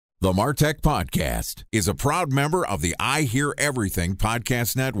The MarTech Podcast is a proud member of the I Hear Everything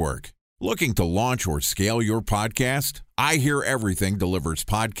Podcast Network. Looking to launch or scale your podcast? I Hear Everything delivers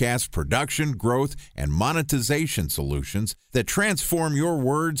podcast production, growth, and monetization solutions that transform your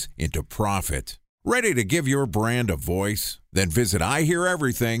words into profit. Ready to give your brand a voice? Then visit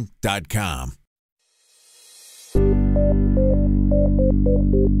iheareverything.com.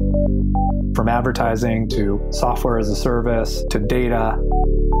 From advertising to software as a service to data.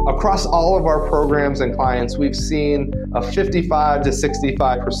 Across all of our programs and clients, we've seen a 55 to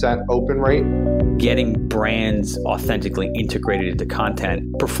 65% open rate. Getting brands authentically integrated into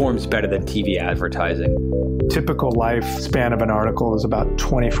content performs better than TV advertising. Typical lifespan of an article is about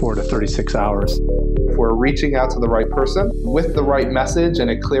 24 to 36 hours. If we're reaching out to the right person with the right message and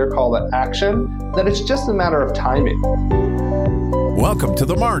a clear call to action, then it's just a matter of timing. Welcome to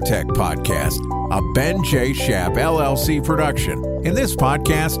the MarTech Podcast, a Ben J. Schaap LLC production. In this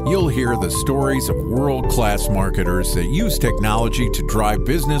podcast, you'll hear the stories of world-class marketers that use technology to drive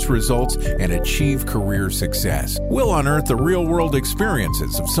business results and achieve career success. We'll unearth the real-world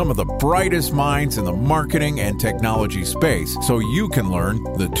experiences of some of the brightest minds in the marketing and technology space so you can learn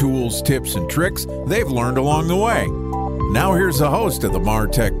the tools, tips, and tricks they've learned along the way. Now here's the host of the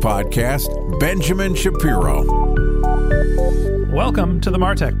MarTech Podcast, Benjamin Shapiro. Welcome to the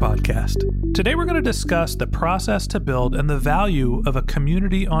MarTech Podcast. Today we're going to discuss the process to build and the value of a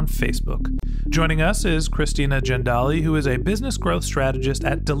community on Facebook. Joining us is Christina Jandali, who is a business growth strategist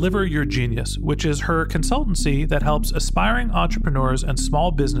at Deliver Your Genius, which is her consultancy that helps aspiring entrepreneurs and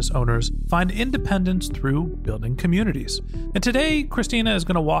small business owners find independence through building communities. And today, Christina is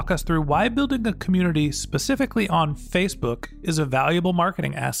going to walk us through why building a community specifically on Facebook is a valuable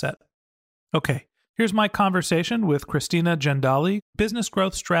marketing asset. Okay. Here's my conversation with Christina Jandali, business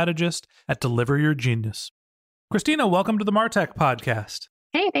growth strategist at Deliver Your Genius. Christina, welcome to the MarTech Podcast.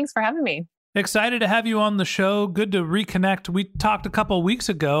 Hey, thanks for having me. Excited to have you on the show. Good to reconnect. We talked a couple of weeks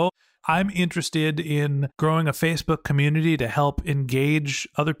ago. I'm interested in growing a Facebook community to help engage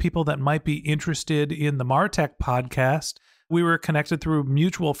other people that might be interested in the MarTech Podcast. We were connected through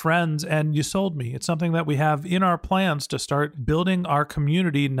mutual friends, and you sold me. It's something that we have in our plans to start building our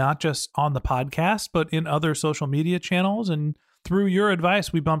community, not just on the podcast, but in other social media channels. And through your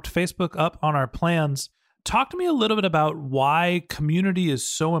advice, we bumped Facebook up on our plans. Talk to me a little bit about why community is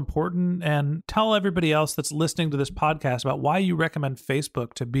so important, and tell everybody else that's listening to this podcast about why you recommend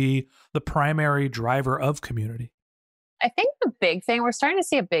Facebook to be the primary driver of community. I think the big thing, we're starting to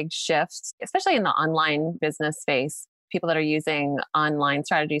see a big shift, especially in the online business space. People that are using online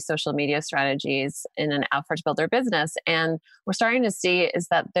strategies, social media strategies in an effort to build their business. And we're starting to see is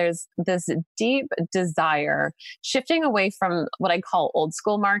that there's this deep desire shifting away from what I call old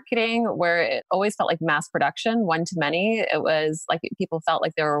school marketing, where it always felt like mass production, one to many. It was like people felt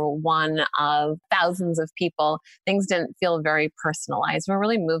like they were one of thousands of people. Things didn't feel very personalized. We're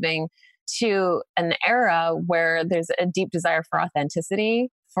really moving to an era where there's a deep desire for authenticity,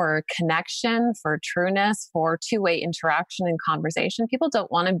 for connection, for trueness, for two-way interaction and conversation. People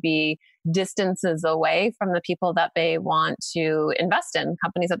don't want to be distances away from the people that they want to invest in,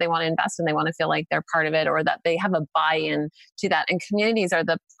 companies that they want to invest in. They want to feel like they're part of it or that they have a buy-in to that. And communities are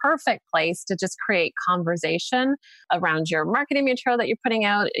the perfect place to just create conversation around your marketing material that you're putting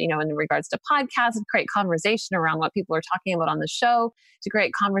out, in regards to podcasts, and create conversation around what people are talking about on the show, to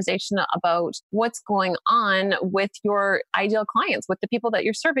create conversation about what's going on with your ideal clients, with the people that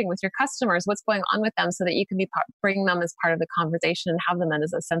you're serving, with your customers, what's going on with them so that you can bring them as part of the conversation and have them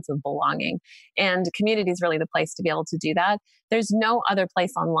as a sense of belonging. And community is really the place to be able to do that. There's no other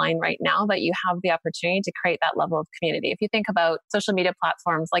place online right now that you have the opportunity to create that level of community. If you think about social media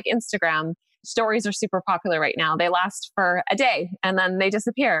platforms like Instagram, stories are super popular right now. They last for a day and then they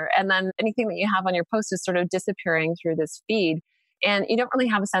disappear. And then anything that you have on your post is sort of disappearing through this feed. And you don't really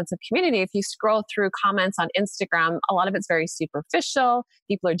have a sense of community. If you scroll through comments on Instagram, a lot of it's very superficial.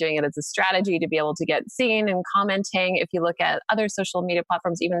 People are doing it as a strategy to be able to get seen and commenting. If you look at other social media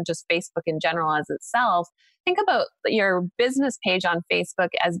platforms, even just Facebook in general as itself, think about your business page on Facebook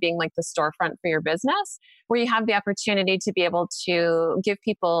as being like the storefront for your business, where you have the opportunity to be able to give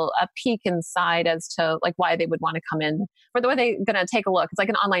people a peek inside as to like why they would want to come in, or the way they're going to take a look. It's like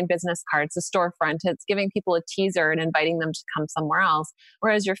an online business card. It's a storefront. It's giving people a teaser and inviting them to come somewhere else.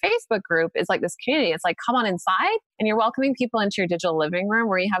 Whereas your Facebook group is like this community. It's like, come on inside, and you're welcoming people into your digital living room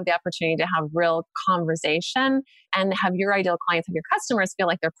where you have the opportunity to have real conversation and have your ideal clients, have your customers feel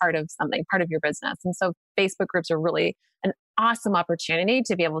like they're part of something, part of your business. And so Facebook groups are really an awesome opportunity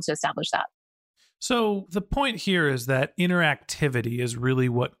to be able to establish that. So the point here is that interactivity is really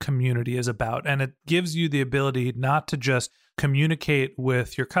what community is about. And it gives you the ability not to just communicate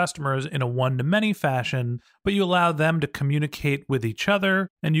with your customers in a one-to-many fashion, but you allow them to communicate with each other.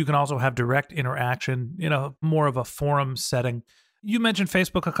 And you can also have direct interaction in a more of a forum setting. You mentioned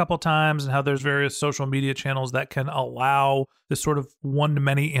Facebook a couple times and how there's various social media channels that can allow this sort of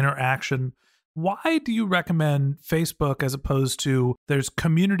one-to-many interaction. Why do you recommend Facebook as opposed to there's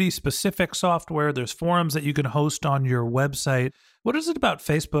community-specific software, there's forums that you can host on your website? What is it about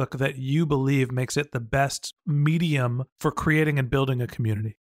Facebook that you believe makes it the best medium for creating and building a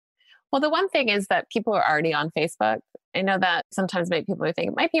community? Well, the one thing is that people are already on Facebook. I know that sometimes people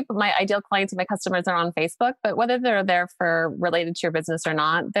think my ideal clients and my customers are on Facebook, but whether they're there for related to your business or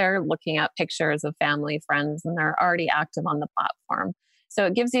not, they're looking at pictures of family, friends, and they're already active on the platform. So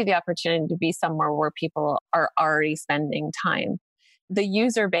it gives you the opportunity to be somewhere where people are already spending time. The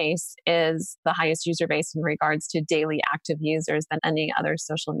user base is the highest user base in regards to daily active users than any other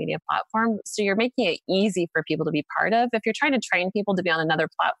social media platform. So you're making it easy for people to be part of. If you're trying to train people to be on another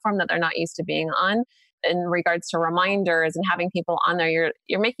platform that they're not used to being on, in regards to reminders and having people on there,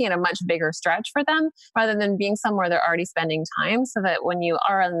 you're making it a much bigger stretch for them rather than being somewhere they're already spending time, so that when you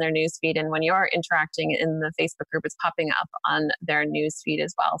are on their newsfeed and when you are interacting in the Facebook group, it's popping up on their newsfeed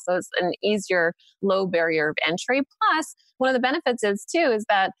as well. So it's an easier, low barrier of entry. Plus, one of the benefits is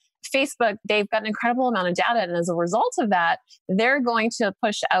that Facebook, they've got an incredible amount of data. And as a result of that, they're going to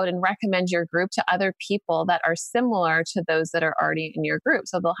push out and recommend your group to other people that are similar to those that are already in your group.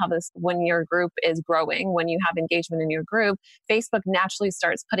 So they'll have this, when your group is growing, when you have engagement in your group, Facebook naturally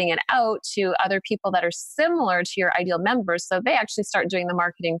starts putting it out to other people that are similar to your ideal members. So they actually start doing the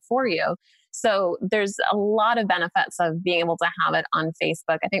marketing for you. So there's a lot of benefits of being able to have it on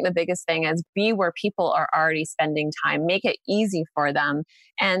Facebook. I think the biggest thing is be where people are already spending time. Make it easy for them.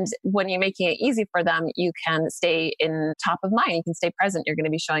 And when you're making it easy for them, you can stay in top of mind. You can stay present. You're going to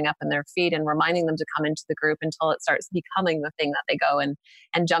be showing up in their feed and reminding them to come into the group until it starts becoming the thing that they go and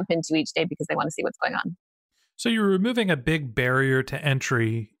jump into each day because they want to see what's going on. So you're removing a big barrier to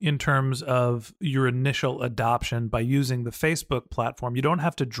entry in terms of your initial adoption by using the Facebook platform. You don't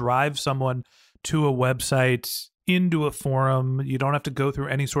have to drive someone to a website, into a forum. You don't have to go through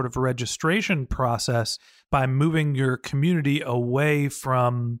any sort of registration process by moving your community away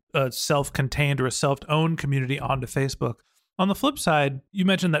from a self-contained or a self-owned community onto Facebook. On the flip side, you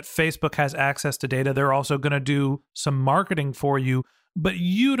mentioned that Facebook has access to data. They're also going to do some marketing for you, but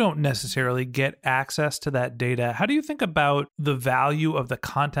you don't necessarily get access to that data. How do you think about the value of the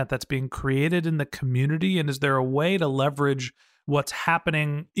content that's being created in the community? And is there a way to leverage what's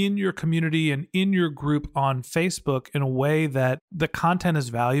happening in your community and in your group on Facebook in a way that the content is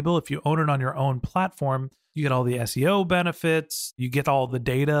valuable? If you own it on your own platform, you get all the SEO benefits, you get all the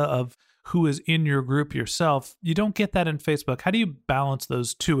data of who is in your group yourself. You don't get that in Facebook. How do you balance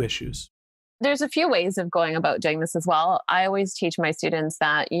those two issues? There's a few ways of going about doing this as well. I always teach my students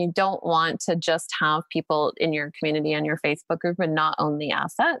that you don't want to just have people in your community and your Facebook group and not own the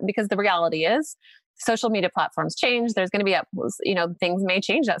asset, because the reality is social media platforms change. There's going to be, things may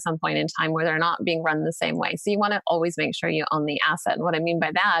change at some point in time where they're not being run the same way. So you want to always make sure you own the asset. And what I mean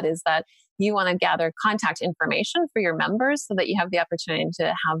by that is that you want to gather contact information for your members so that you have the opportunity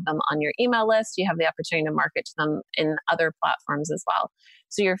to have them on your email list. You have the opportunity to market to them in other platforms as well.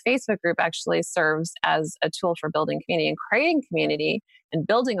 So your Facebook group actually serves as a tool for building community and creating community and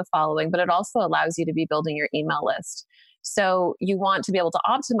building a following, but it also allows you to be building your email list. So you want to be able to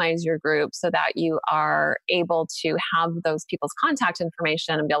optimize your group so that you are able to have those people's contact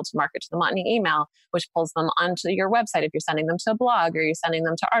information and be able to market to them on an email, which pulls them onto your website if you're sending them to a blog, or you're sending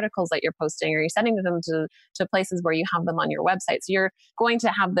them to articles that you're posting, or you're sending them to places where you have them on your website. So you're going to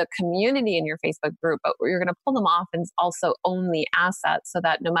have the community in your Facebook group, but you're going to pull them off and also own the assets so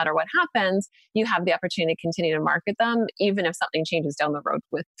that no matter what happens, you have the opportunity to continue to market them, even if something changes down the road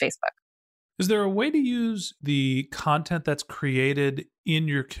with Facebook. Is there a way to use the content that's created in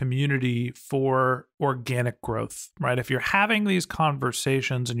your community for organic growth, right? If you're having these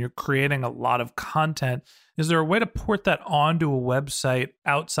conversations and you're creating a lot of content, is there a way to port that onto a website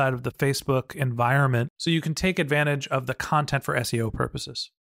outside of the Facebook environment so you can take advantage of the content for SEO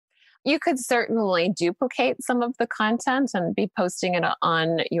purposes? You could certainly duplicate some of the content and be posting it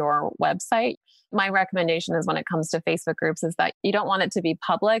on your website. My recommendation is when it comes to Facebook groups is that you don't want it to be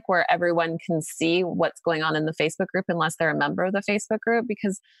public where everyone can see what's going on in the Facebook group unless they're a member of the Facebook group,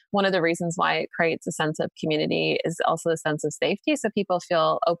 because one of the reasons why it creates a sense of community is also a sense of safety. So people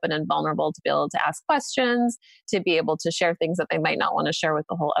feel open and vulnerable to be able to ask questions, to be able to share things that they might not want to share with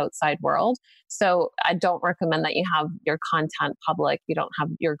the whole outside world. So I don't recommend that you have your content public. You don't have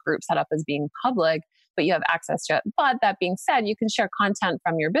your group set up as being public, but you have access to it. But that being said, you can share content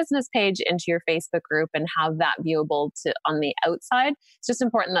from your business page into your Facebook group and have that viewable to on the outside. It's just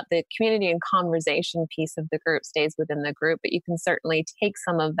important that the community and conversation piece of the group stays within the group, but you can certainly take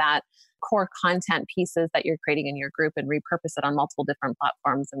some of that core content pieces that you're creating in your group and repurpose it on multiple different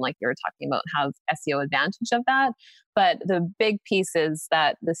platforms. And like you were talking about, have SEO advantage of that. But the big piece is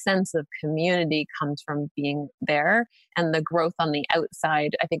that the sense of community comes from being there, and the growth on the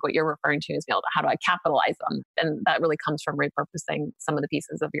outside, I think what you're referring to is how do I capitalize on? And that really comes from repurposing some of the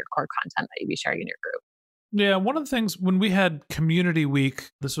pieces of your core content that you'd be sharing in your group. Yeah, one of the things when we had Community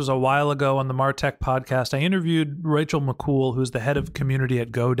Week, this was a while ago on the Martech podcast, I interviewed Rachel McCool, who's the head of community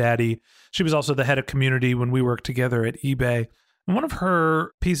at GoDaddy. She was also the head of community when we worked together at eBay. And one of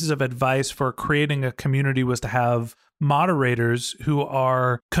her pieces of advice for creating a community was to have moderators who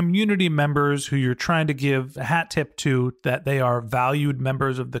are community members who you're trying to give a hat tip to, that they are valued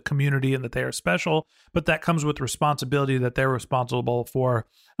members of the community and that they are special, but that comes with responsibility that they're responsible for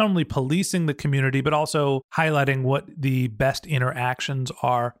not only policing the community, but also highlighting what the best interactions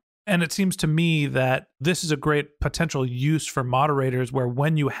are. And it seems to me that this is a great potential use for moderators, where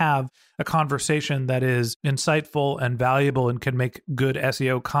when you have a conversation that is insightful and valuable and can make good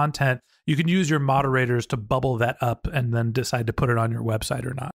SEO content, you can use your moderators to bubble that up and then decide to put it on your website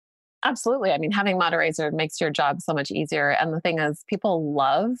or not. Absolutely. I mean, having moderators makes your job so much easier. And the thing is, people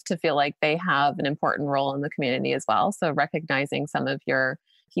love to feel like they have an important role in the community as well. So recognizing some of your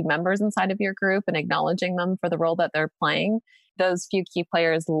key members inside of your group and acknowledging them for the role that they're playing. Those few key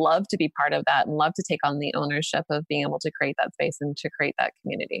players love to be part of that and love to take on the ownership of being able to create that space and to create that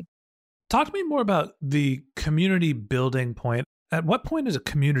community. Talk to me more about the community building point. At what point is a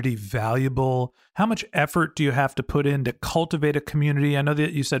community valuable? How much effort do you have to put in to cultivate a community? I know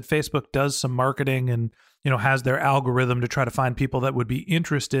that you said Facebook does some marketing and, has their algorithm to try to find people that would be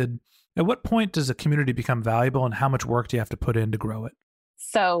interested. At what point does a community become valuable, and how much work do you have to put in to grow it?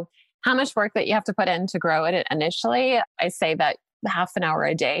 So how much work that you have to put in to grow it initially, I say that half an hour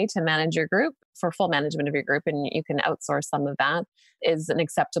a day to manage your group, for full management of your group, and you can outsource some of that, is an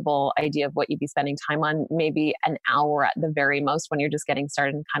acceptable idea of what you'd be spending time on. Maybe an hour at the very most when you're just getting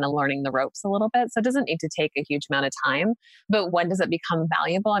started and kind of learning the ropes a little bit. So it doesn't need to take a huge amount of time. But when does it become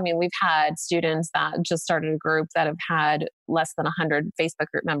valuable? I mean, we've had students that just started a group that have had less than 100 Facebook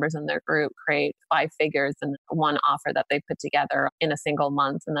group members in their group create 5 figures in one offer that they put together in a single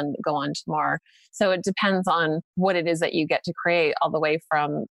month, and then go on to more. So it depends on what it is that you get to create, all the way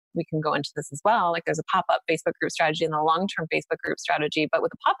from, we can go into this as well, like there's a pop-up Facebook group strategy and a long-term Facebook group strategy. But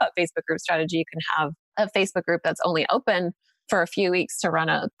with a pop-up Facebook group strategy, you can have a Facebook group that's only open for a few weeks to run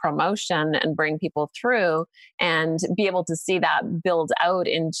a promotion and bring people through, and be able to see that build out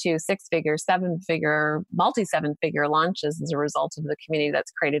into 6-figure, 7-figure, multi-7-figure launches as a result of the community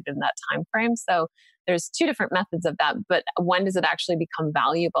that's created in that time frame. So there's 2 different methods of that. But when does it actually become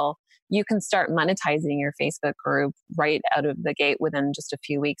valuable? You can start monetizing your Facebook group right out of the gate within just a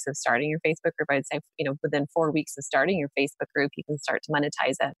few weeks of starting your Facebook group. I'd say, within 4 weeks of starting your Facebook group, you can start to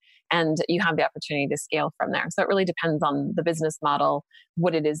monetize it, and you have the opportunity to scale from there. So it really depends on the business model,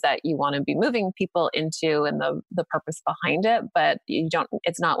 what it is that you want to be moving people into, and the purpose behind it. But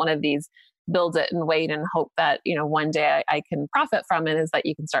it's not one of these build it and wait and hope that, one day I can profit from it. Is that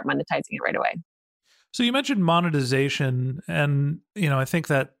you can start monetizing it right away. So you mentioned monetization, and I think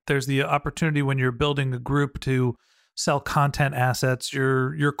that there's the opportunity when you're building a group to sell content assets,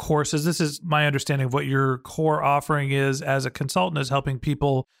 your courses. This is my understanding of what your core offering is as a consultant, is helping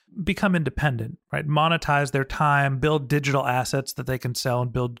people become independent, right? Monetize their time, build digital assets that they can sell,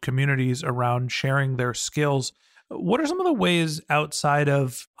 and build communities around sharing their skills. What are some of the ways outside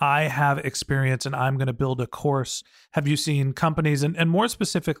of I have experience and I'm going to build a course, have you seen companies, and more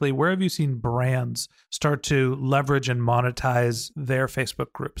specifically, where have you seen brands start to leverage and monetize their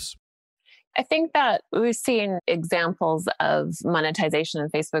Facebook groups? I think that we've seen examples of monetization in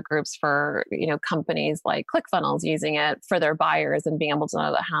Facebook groups for, companies like ClickFunnels using it for their buyers and being able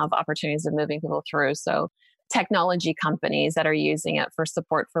to have opportunities of moving people through. So technology companies that are using it for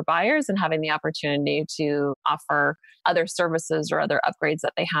support for buyers and having the opportunity to offer other services or other upgrades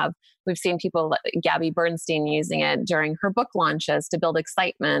that they have. We've seen people like Gabby Bernstein using it during her book launches to build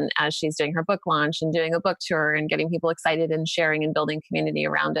excitement as she's doing her book launch and doing a book tour and getting people excited and sharing and building community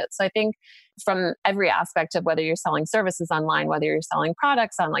around it. So I think from every aspect of whether you're selling services online, whether you're selling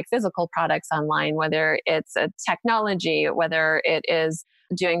products on like physical products online, whether it's a technology, whether it is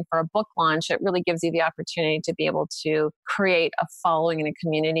doing for a book launch, it really gives you the opportunity to be able to create a following and a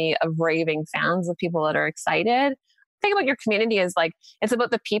community of raving fans of people that are excited. Think about your community as like, it's about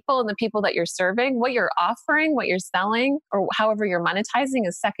the people and the people that you're serving. What you're offering, what you're selling, or however you're monetizing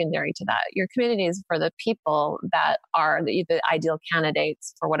is secondary to that. Your community is for the people that are the ideal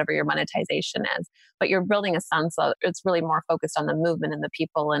candidates for whatever your monetization is. But you're building a sense of, it's really more focused on the movement and the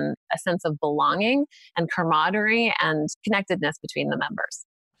people and a sense of belonging and camaraderie and connectedness between the members.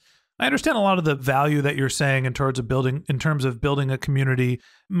 I understand a lot of the value that you're saying in terms of building a community,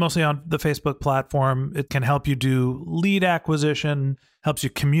 mostly on the Facebook platform. It can help you do lead acquisition, helps you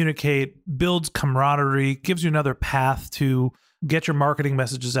communicate, builds camaraderie, gives you another path to get your marketing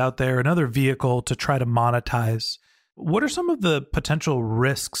messages out there, another vehicle to try to monetize. What are some of the potential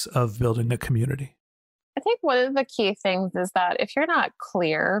risks of building a community? I think one of the key things is that if you're not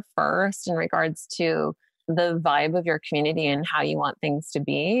clear first in regards to the vibe of your community and how you want things to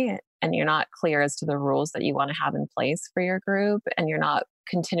be, and you're not clear as to the rules that you want to have in place for your group, and you're not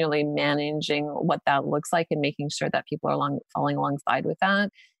continually managing what that looks like and making sure that people are following alongside with that,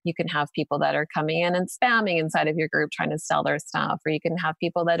 you can have people that are coming in and spamming inside of your group trying to sell their stuff, or you can have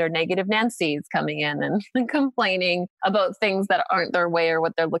people that are negative Nancy's coming in and complaining about things that aren't their way or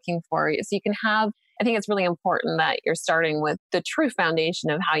what they're looking for. So you can have, I think it's really important that you're starting with the true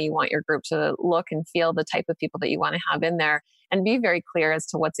foundation of how you want your group to look and feel, the type of people that you want to have in there, and be very clear as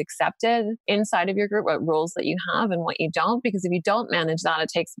to what's accepted inside of your group, what rules that you have and what you don't. Because if you don't manage that, it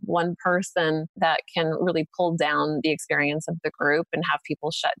takes one person that can really pull down the experience of the group and have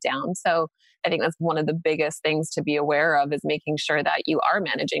people shut down. So I think that's one of the biggest things to be aware of, is making sure that you are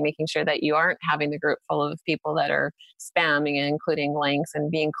managing, making sure that you aren't having the group full of people that are spamming and including links, and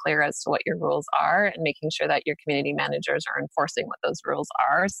being clear as to what your rules are, and making sure that your community managers are enforcing what those rules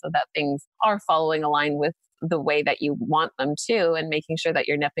are so that things are following a line with the way that you want them to, and making sure that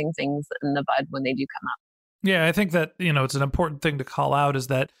you're nipping things in the bud when they do come up. Yeah, I think that, it's an important thing to call out, is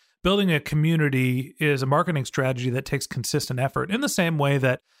that building a community is a marketing strategy that takes consistent effort in the same way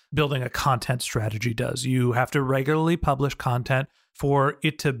that building a content strategy does. You have to regularly publish content for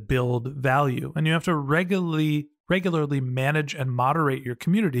it to build value, and you have to regularly manage and moderate your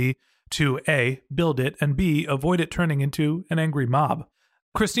community to A, build it, and B, avoid it turning into an angry mob.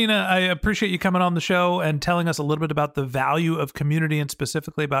 Christina, I appreciate you coming on the show and telling us a little bit about the value of community and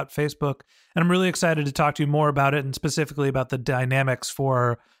specifically about Facebook. And I'm really excited to talk to you more about it, and specifically about the dynamics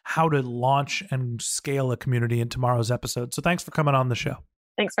for how to launch and scale a community in tomorrow's episode. So thanks for coming on the show.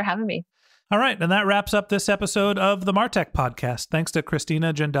 Thanks for having me. All right, and that wraps up this episode of the MarTech Podcast. Thanks to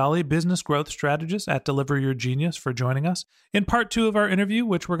Christina Jandali, business growth strategist at Deliver Your Genius, for joining us. In part 2 of our interview,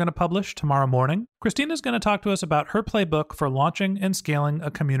 which we're going to publish tomorrow morning, Christina is going to talk to us about her playbook for launching and scaling a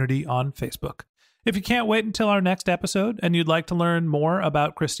community on Facebook. If you can't wait until our next episode and you'd like to learn more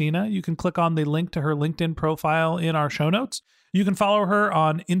about Christina, you can click on the link to her LinkedIn profile in our show notes. You can follow her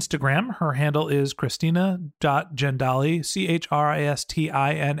on Instagram. Her handle is Christina.Jandali,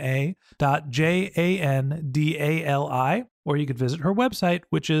 Christina.Jandali, or you could visit her website,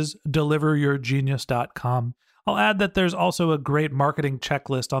 which is deliveryourgenius.com. I'll add that there's also a great marketing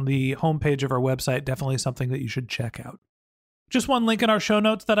checklist on the homepage of our website, definitely something that you should check out. Just one link in our show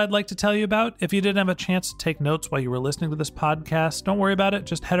notes that I'd like to tell you about. If you didn't have a chance to take notes while you were listening to this podcast, don't worry about it.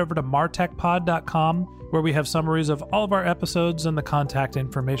 Just head over to martechpod.com, where we have summaries of all of our episodes and the contact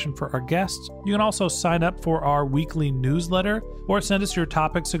information for our guests. You can also sign up for our weekly newsletter, or send us your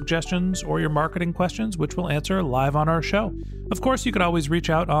topic suggestions or your marketing questions, which we'll answer live on our show. Of course, you could always reach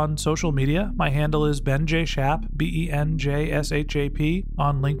out on social media. My handle is BenJShap, BenJShap,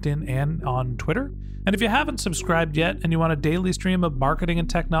 on LinkedIn and on Twitter. And if you haven't subscribed yet and you want a daily stream of marketing and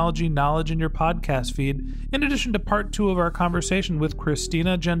technology knowledge in your podcast feed, in addition to part 2 of our conversation with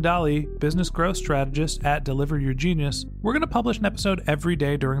Christina Jandali, business growth strategist at Deliver Your Genius, we're going to publish an episode every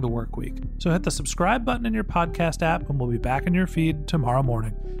day during the work week. So hit the subscribe button in your podcast app and we'll be back in your feed tomorrow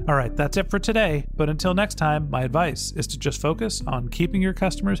morning. All right, that's it for today. But until next time, my advice is to just focus on keeping your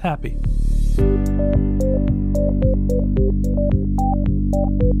customers happy.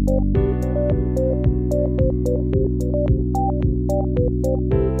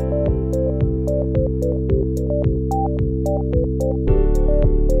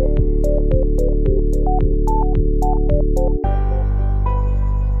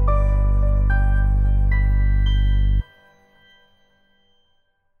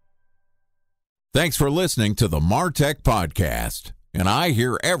 Thanks for listening to the MarTech Podcast, an I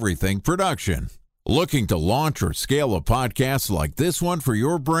Hear Everything production. Looking to launch or scale a podcast like this one for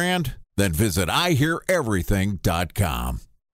your brand? Then visit iheareverything.com.